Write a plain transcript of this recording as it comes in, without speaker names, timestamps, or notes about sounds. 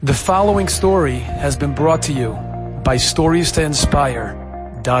The following story has been brought to you by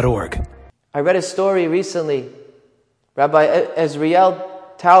StoriesToInspire.org. I read a story recently. Rabbi Ezriel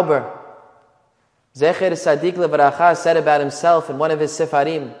Tauber, Zecher Sadiq Levaracha, said about himself in one of his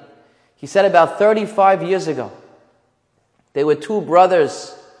Sefarim. He said about 35 years ago, they were two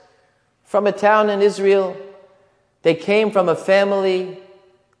brothers from a town in Israel. They came from a family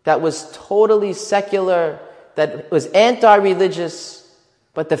that was totally secular, that was anti-religious,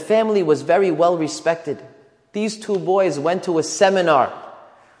 but the family was very well respected. These two boys went to a seminar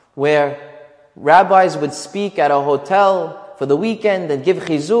where rabbis would speak at a hotel for the weekend and give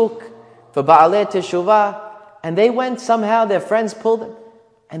chizuk for Ba'alei Teshuvah. And they went somehow, their friends pulled them.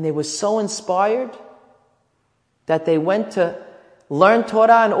 And they were so inspired that they went to learn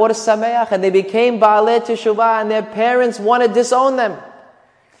Torah and Or Sameach, and they became Ba'alei Teshuvah, and their parents wanted to disown them.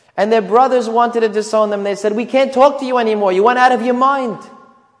 And their brothers wanted to disown them. They said, "We can't talk to you anymore. You went out of your mind."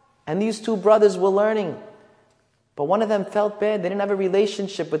 And these two brothers were learning. But one of them felt bad. They didn't have a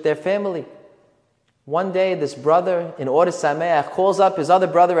relationship with their family. One day, this brother in Or Sameach calls up his other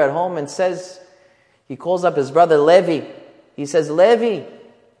brother at home and he calls up his brother Levi. He says, "Levi,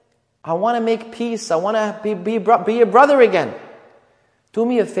 I want to make peace. I want to be your brother again. Do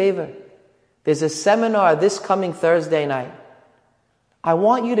me a favor. There's a seminar this coming Thursday night. I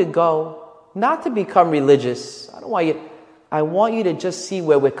want you to go, not to become religious. I want you to just see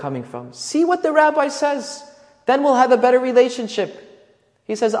where we're coming from. See what the rabbi says. Then we'll have a better relationship."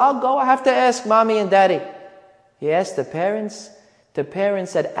 He says, "I'll go. I have to ask mommy and daddy." He asked the parents. The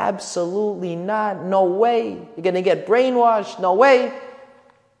parents said, "Absolutely not. No way. You're going to get brainwashed. No way."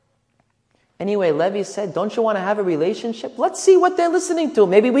 Anyway, Levi said, "Don't you want to have a relationship? Let's see what they're listening to.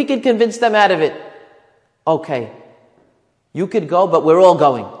 Maybe we could convince them out of it." "Okay, you could go, but we're all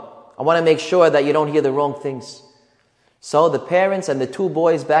going. I want to make sure that you don't hear the wrong things." So the parents and the two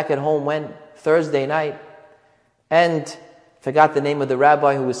boys back at home went Thursday night and forgot the name of the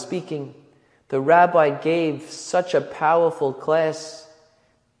rabbi who was speaking. The rabbi gave such a powerful class.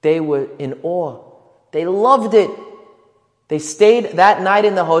 They were in awe. They loved it. They stayed that night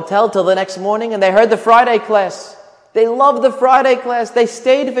in the hotel till the next morning, and they heard the Friday class. They loved the Friday class. They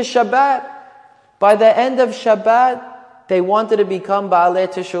stayed for Shabbat. By the end of Shabbat, they wanted to become Ba'alei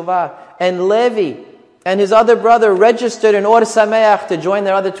Teshuvah. And Levi and his other brother registered in Or Sameach to join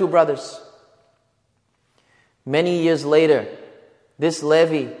their other two brothers. Many years later, this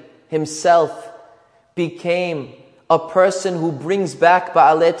Levi himself became a person who brings back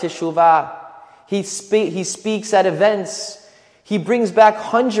Ba'alei Teshuvah. He speaks at events. He brings back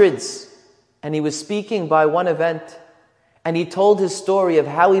hundreds. And he was speaking by one event. And he told his story of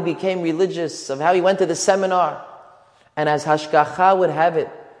how he became religious, of how he went to the seminar. And as Hashgacha would have it,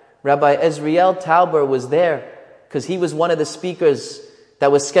 Rabbi Ezriel Tauber was there because he was one of the speakers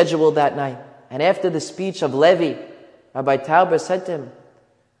that was scheduled that night. And after the speech of Levi, Rabbi Tauber said to him,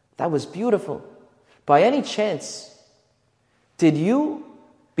 "That was beautiful. By any chance, did you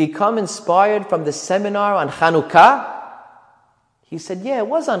become inspired from the seminar on Chanukah?" He said, "Yeah, it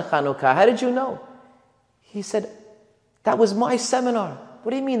was on Chanukah. How did you know?" He said, "That was my seminar." "What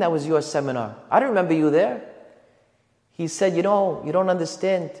do you mean that was your seminar? I don't remember you there." He said, you don't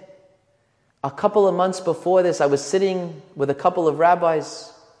understand. A couple of months before this, I was sitting with a couple of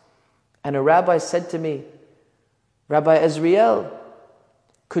rabbis, and a rabbi said to me, "Rabbi Ezriel,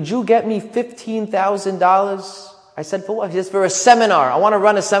 could you get me $15,000? I said, "For what?" He says, "For a seminar. I want to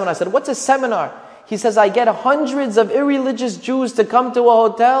run a seminar." I said, "What's a seminar?" He says, "I get hundreds of irreligious Jews to come to a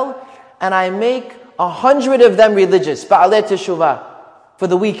hotel, and I make 100 of them religious, Ba'alei Teshuvah, for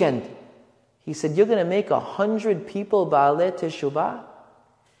the weekend." He said, "You're going to make 100 people Ba'alei Teshuvah?"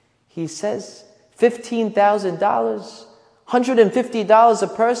 He says, $15,000, $150 a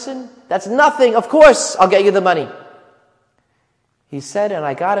person? That's nothing. Of course, I'll get you the money. He said, and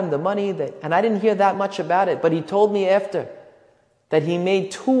I got him the money, and I didn't hear that much about it, but he told me after that he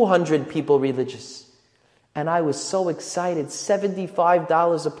made 200 people religious. And I was so excited,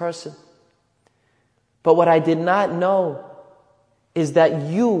 $75 a person. But what I did not know is that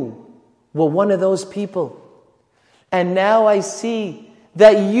you were one of those people. And now I see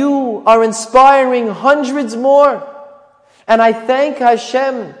that you are inspiring hundreds more. And I thank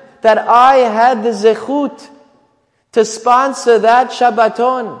Hashem that I had the zechut to sponsor that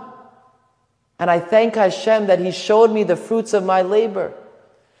Shabbaton. And I thank Hashem that He showed me the fruits of my labor.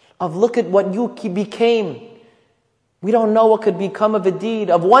 Of look at what you became. We don't know what could become of a deed,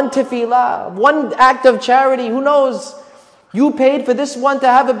 of one tefillah, of one act of charity. Who knows? You paid for this one to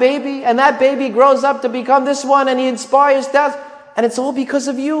have a baby, and that baby grows up to become this one, and he inspires that. And it's all because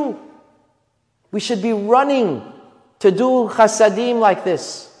of you. We should be running to do chasadim like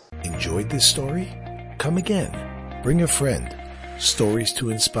this. Enjoyed this story? Come again. Bring a friend.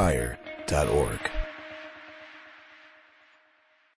 StoriesToInspire.org